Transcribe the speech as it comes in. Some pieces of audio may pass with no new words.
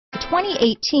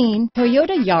2018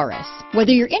 Toyota Yaris.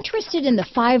 Whether you're interested in the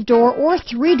 5-door or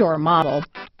 3-door model,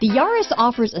 the Yaris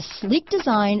offers a sleek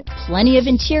design, plenty of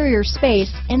interior space,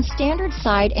 and standard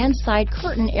side and side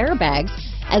curtain airbags,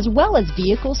 as well as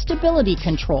vehicle stability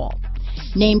control.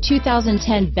 Named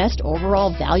 2010 Best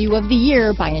Overall Value of the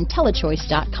Year by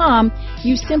IntelliChoice.com,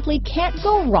 you simply can't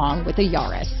go wrong with a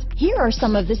Yaris. Here are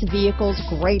some of this vehicle's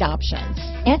great options: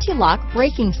 anti-lock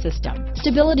braking system,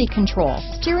 stability control,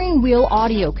 steering wheel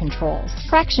audio controls,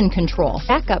 traction control,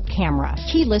 backup camera,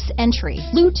 keyless entry,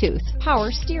 Bluetooth,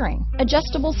 power steering,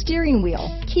 adjustable steering wheel,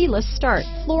 keyless start,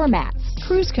 floor mats,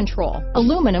 cruise control,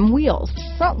 aluminum wheels,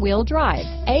 front wheel drive,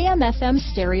 AM/FM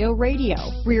stereo radio,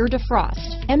 rear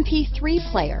defrost, MP3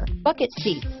 player, bucket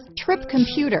seats, trip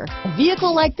computer. A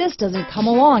vehicle like this doesn't come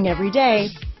along every day.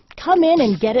 Come in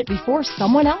and get it before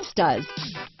someone else does.